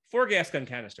 4 gas gun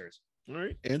canisters. All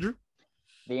right, Andrew?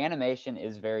 The animation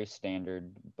is very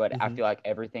standard, but I feel like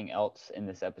everything else in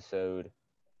this episode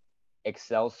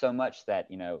excels so much that,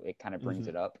 you know, it kind of brings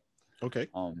it up. Okay.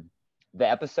 The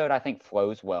episode, I think,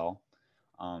 flows well.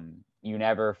 You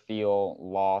never feel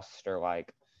lost or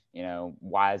like,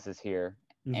 why is this here?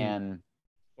 Mhm. And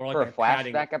Or like for a they're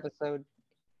padding. flashback episode,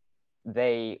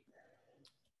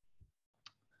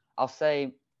 I'll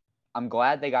say I'm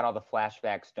glad they got all the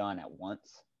flashbacks done at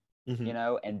once,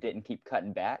 Mhm. and didn't keep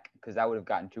cutting back, because that would have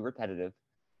gotten too repetitive.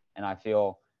 And I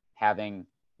feel having,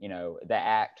 the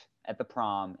act at the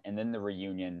prom and then the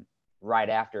reunion right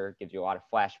after gives you a lot of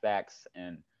flashbacks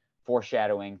and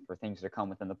foreshadowing for things to come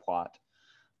within the plot.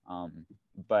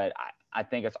 But I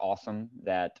think it's awesome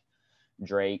that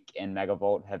Drake and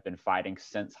Megavolt have been fighting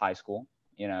since high school.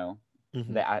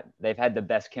 Mhm. They've had the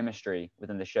best chemistry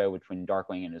within the show between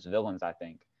Darkwing and his villains, I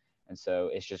think. And so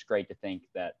it's just great to think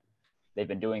that they've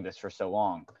been doing this for so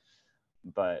long.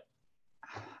 But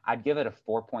I'd give it a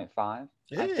 4.5,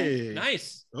 I think. Hey.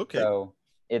 Nice. Okay. So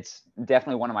it's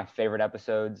definitely one of my favorite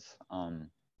episodes.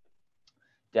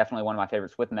 Definitely one of my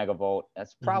favorites with Megavolt.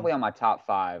 That's probably on my top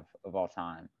 5 of all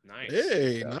time. Nice.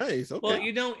 Hey, So, nice. Well,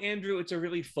 Okay. Andrew, it's a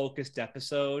really focused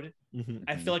episode. Mhm.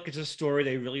 I feel like it's a story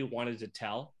they really wanted to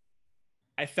tell.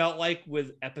 I felt like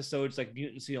with episodes like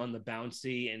Mutancy on the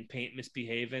Bouncy and Paint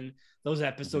Misbehaving, those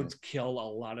episodes kill a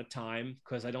lot of time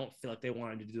because I don't feel like they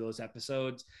wanted to do those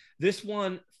episodes. This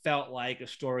one felt like a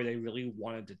story they really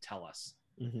wanted to tell us.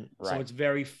 Mhm. So right. it's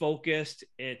very focused.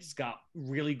 It's got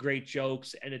really great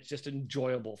jokes, and it's just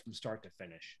enjoyable from start to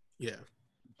finish. Yeah.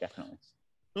 Definitely.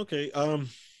 Okay.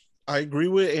 I agree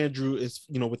with Andrew. It's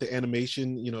with the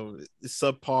animation, it's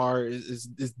subpar.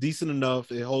 It's decent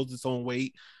enough. It holds its own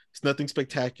weight. It's nothing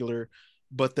spectacular,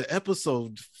 but the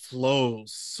episode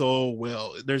flows so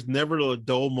well. There's never a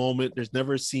dull moment. There's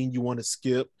never a scene you want to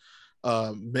skip.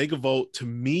 Megavolt, to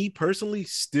me personally,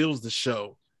 steals the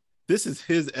show. This is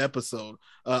his episode.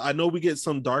 I know we get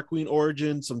some Darkwing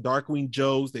origin, some Darkwing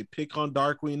jokes. They pick on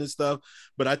Darkwing and stuff,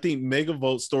 but I think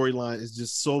Megavolt's storyline is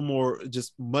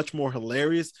just much more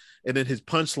hilarious. And then his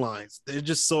punchlines, they're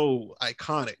just so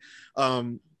iconic.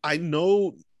 I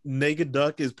know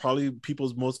Negaduck is probably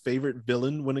people's most favorite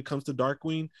villain when it comes to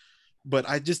Darkwing, but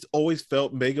I just always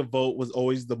felt Megavolt was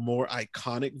always the more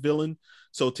iconic villain.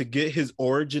 So to get his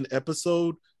origin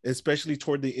episode, especially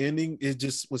toward the ending, it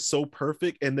just was so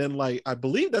perfect. And then, like, I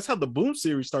believe that's how the Boom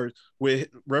series starts, with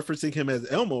referencing him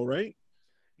as Elmo, right?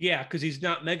 Yeah, because he's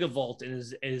not Megavolt in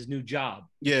his new job.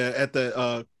 Yeah, at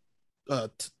the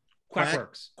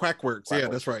Quackworks. Quackworks. Yeah,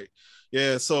 that's right.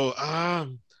 Yeah, so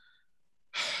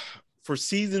for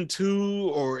season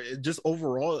 2 or just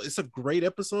overall, it's a great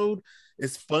episode.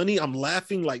 It's funny. I'm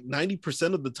laughing like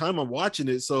 90% of the time I'm watching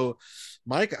it. So,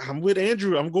 Mike, I'm with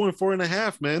Andrew. I'm going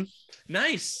 4.5, man.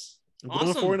 Nice. I'm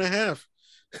awesome. going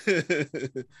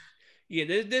 4.5.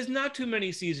 Yeah, there's not too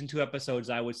many season 2 episodes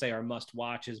I would say are must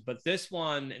watches, but this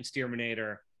one and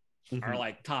Steerminator are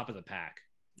like top of the pack.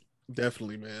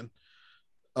 Definitely, man.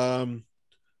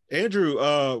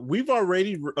 Andrew, we've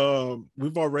already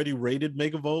rated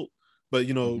Megavolt, but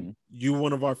you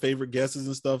one of our favorite guests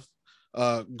and stuff.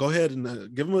 Go ahead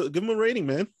and give him a rating,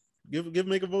 man. Give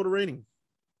Megavolt a rating.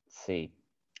 Let's see,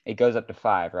 it goes up to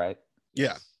 5, right?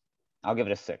 Yeah, I'll give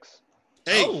it a 6.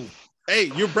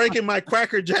 Hey, you're breaking my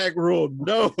Quacker Jack rule.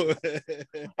 No.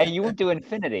 Hey, you went to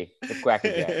infinity with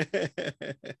Quacker Jack.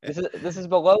 This is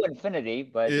below infinity,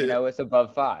 but it's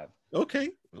above 5. Okay.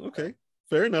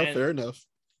 Fair enough.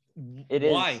 It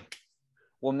is. Why?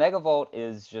 Well, Megavolt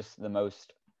is just the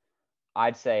most,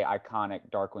 I'd say, iconic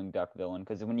Darkwing Duck villain,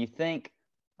 because when you think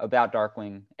about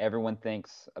Darkwing, everyone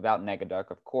thinks about Negaduck,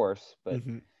 of course, but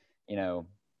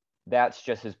that's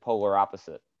just his polar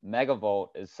opposite. Megavolt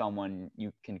is someone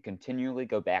you can continually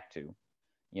go back to,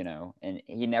 and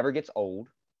he never gets old.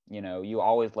 You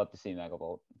always love to see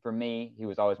Megavolt. For me, he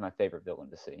was always my favorite villain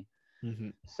to see.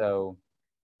 So,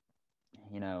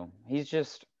 he's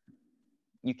just,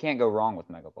 you can't go wrong with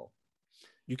Megavolt.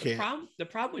 You can't. The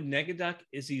problem with Negaduck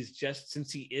is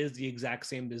since he is the exact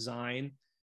same design,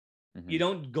 you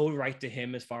don't go right to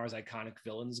him as far as iconic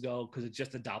villains go, because it's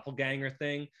just a doppelganger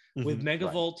thing. With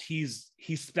Megavolt, he's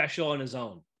special on his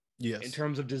own. Yes. In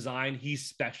terms of design, he's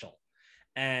special.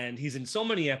 And he's in so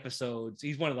many episodes.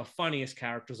 He's one of the funniest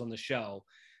characters on the show,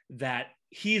 that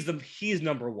he's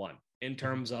number one in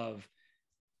terms of,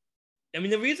 I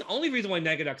mean, the only reason why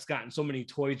Negaduck's gotten so many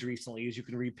toys recently is you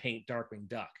can repaint Darkwing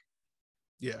Duck.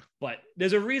 Yeah. But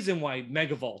there's a reason why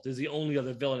Megavolt is the only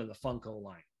other villain in the Funko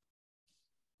line.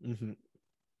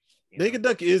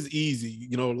 Negaduck is easy,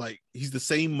 like he's the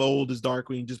same mold as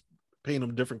Darkwing, just paint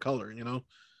him a different color,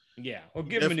 Yeah, or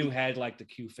give him a new head like the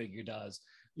Q figure does.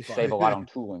 Save a lot on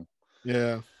tooling.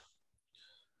 Yeah.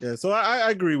 So I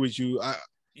agree with you.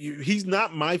 He's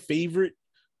not my favorite,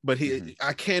 but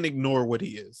I can't ignore what he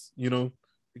is. I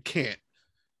can't.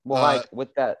 Well, like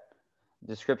with that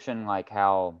description like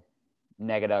how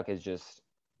Negaduck is just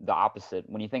the opposite.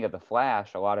 When you think of the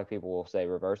Flash, a lot of people will say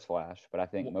Reverse Flash, but I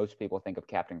think most people think of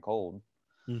Captain Cold.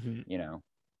 You know.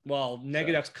 Well,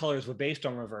 Negaduck's colors were based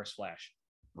on Reverse Flash.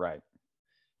 Right.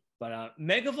 But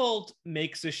Megavolt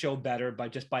makes the show better by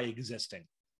existing.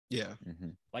 Yeah.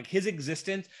 Like his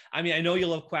existence. I mean, I know you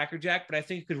love Quackerjack, but I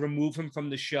think you could remove him from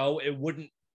the show. It wouldn't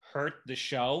hurt the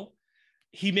show.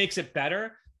 He makes it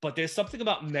better. But there's something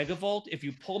about Megavolt. If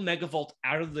you pull Megavolt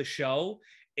out of the show,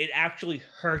 it actually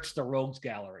hurts the Rogues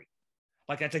Gallery.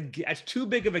 Like that's too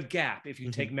big of a gap if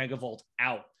you take Megavolt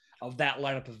out of that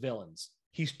lineup of villains.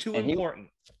 He's too important.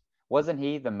 Wasn't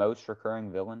he the most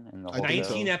recurring villain in the whole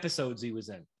 19 episodes he was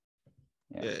in.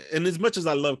 Yeah. And as much as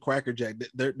I love Quackerjack,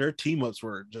 their team ups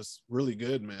were just really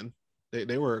good, man.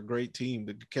 They were a great team.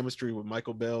 The chemistry with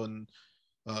Michael Bell and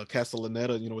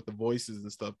Castellaneta, you know, with the voices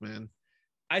and stuff, man.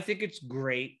 I think it's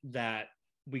great that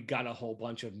we got a whole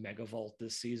bunch of Megavolt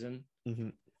this season.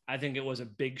 I think it was a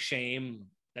big shame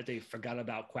that they forgot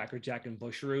about Quackerjack and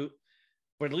Bushroot.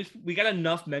 But at least we got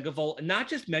enough Megavolt, and not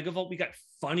just Megavolt, we got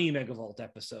funny Megavolt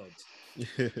episodes.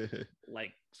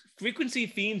 Like Frequency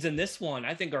Fiends in this one,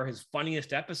 I think are his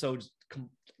funniest episodes,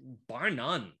 bar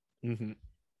none.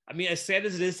 I mean, as sad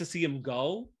as it is to see him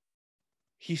go,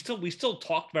 we still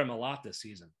talked about him a lot this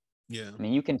season. Yeah. I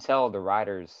mean, you can tell the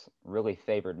writers really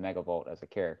favored Megavolt as a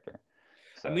character.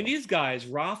 So. I mean, these guys,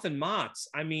 Roth and Motz,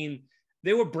 I mean,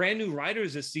 they were brand new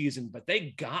writers this season, but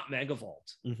they got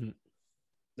Megavolt.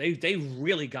 They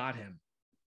really got him.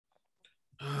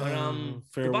 But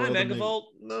goodbye, Megavolt.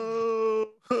 No,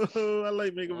 I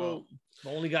like Megavolt.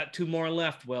 Only got 2 more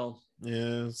left, Will.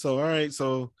 Yeah. So all right.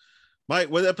 So Mike,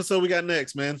 what episode we got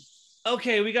next, man?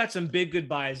 Okay, we got some big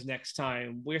goodbyes next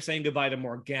time. We're saying goodbye to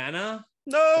Morgana.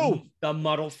 No. The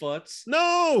Muddlefoots.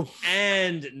 No.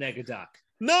 And Negaduck.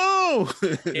 No.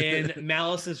 In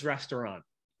Malice's restaurant.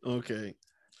 Okay.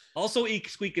 Also, Eek,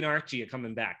 Squeak, and Archie are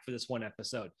coming back for this one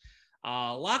episode.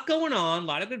 A lot going on, a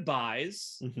lot of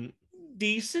goodbyes.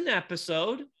 Decent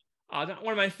episode. Not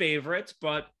one of my favorites,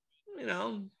 but you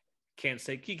know,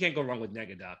 you can't go wrong with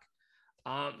Negaduck.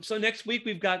 So next week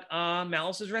we've got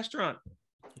Malice's restaurant.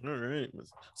 All right.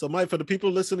 So Mike, for the people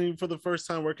listening for the first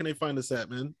time, where can they find us at,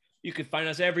 man? You can find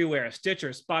us everywhere: Stitcher,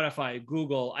 Spotify,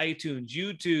 Google, iTunes,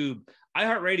 YouTube,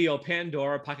 iHeartRadio,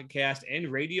 Pandora, Pocket Cast,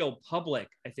 and Radio Public.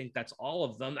 I think that's all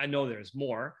of them. I know there's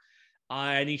more.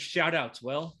 Any shout outs,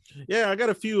 Will? Yeah, I got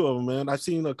a few of them, man. I've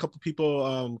seen a couple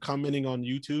people commenting on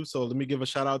YouTube. So let me give a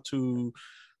shout out to,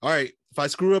 all right, if I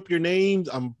screw up your names,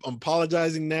 I'm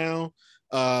apologizing now.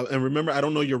 And remember, I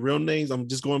don't know your real names. I'm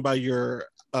just going by your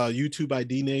YouTube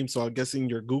ID name. So I'm guessing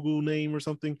your Google name or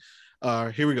something.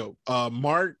 Here we go.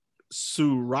 Mark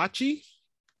Surachi.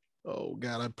 Oh,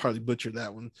 God, I probably butchered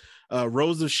that one.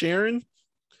 Rose of Sharon.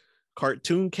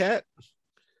 Cartoon Cat.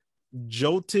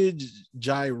 Jolted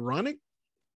Gyronic,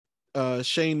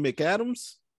 Shane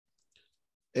McAdams,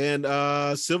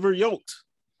 and Silver Yoked.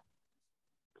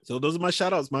 So those are my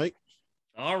shout outs, Mike.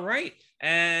 All right.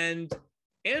 And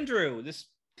Andrew, this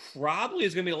probably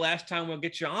is going to be the last time we'll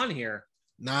get you on here.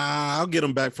 Nah, I'll get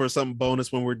him back for something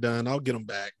bonus when we're done. I'll get him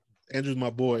back. Andrew's my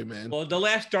boy, man. Well, the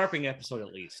last Darkwing episode,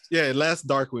 at least. Yeah, last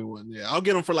Darkwing one. Yeah, I'll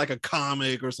get him for like a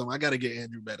comic or something. I got to get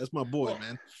Andrew back. That's my boy,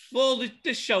 man. Well,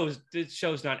 this show's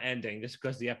not ending just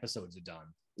because the episodes are done.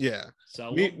 Yeah.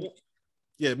 So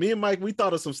me and Mike, we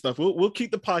thought of some stuff. We'll keep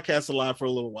the podcast alive for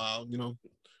a little while, you know.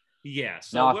 Yeah.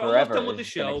 So not we're forever. Done with the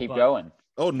show. Keep going.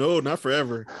 Oh no, not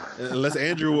forever. Unless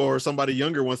Andrew or somebody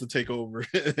younger wants to take over.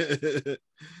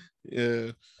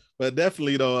 Yeah. But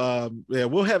definitely though,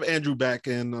 we'll have Andrew back,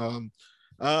 and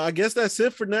I guess that's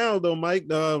it for now though, Mike.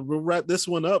 We'll wrap this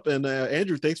one up, and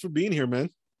Andrew, thanks for being here, man.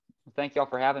 Thank y'all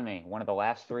for having me. One of the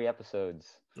last 3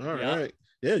 episodes. All right.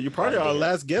 Yeah, you're probably our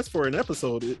last guest for an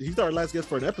episode. He's our last guest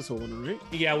for an episode, right?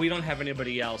 Yeah, we don't have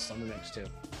anybody else on the next 2.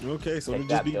 Okay, so Take it'll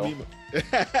just be Bill. me.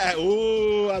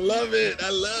 Oh, I love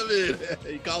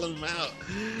it. You calling him out.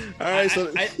 All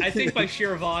right, I think by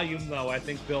sheer volume, though, I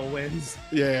think Bill wins.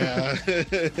 Yeah.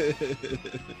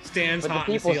 Stands But hot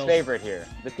the people's and sealed. favorite here.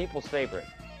 The people's favorite.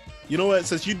 You know what?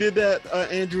 Since you did that,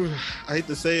 Andrew, I hate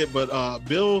to say it, but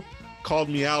Bill called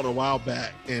me out a while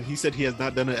back, and he said he has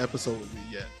not done an episode with me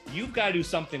yet. You've got to do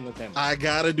something with him. I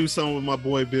gotta do something with my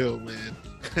boy Bill, man.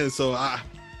 So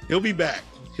he'll be back.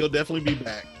 He'll definitely be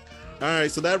back. All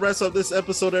right, so that wraps up this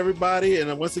episode, everybody.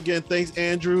 And once again, thanks,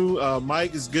 Andrew.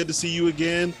 Mike, it's good to see you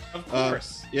again. Of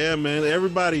course. Yeah, man.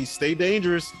 Everybody, stay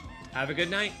dangerous. Have a good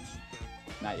night.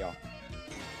 Not y'all.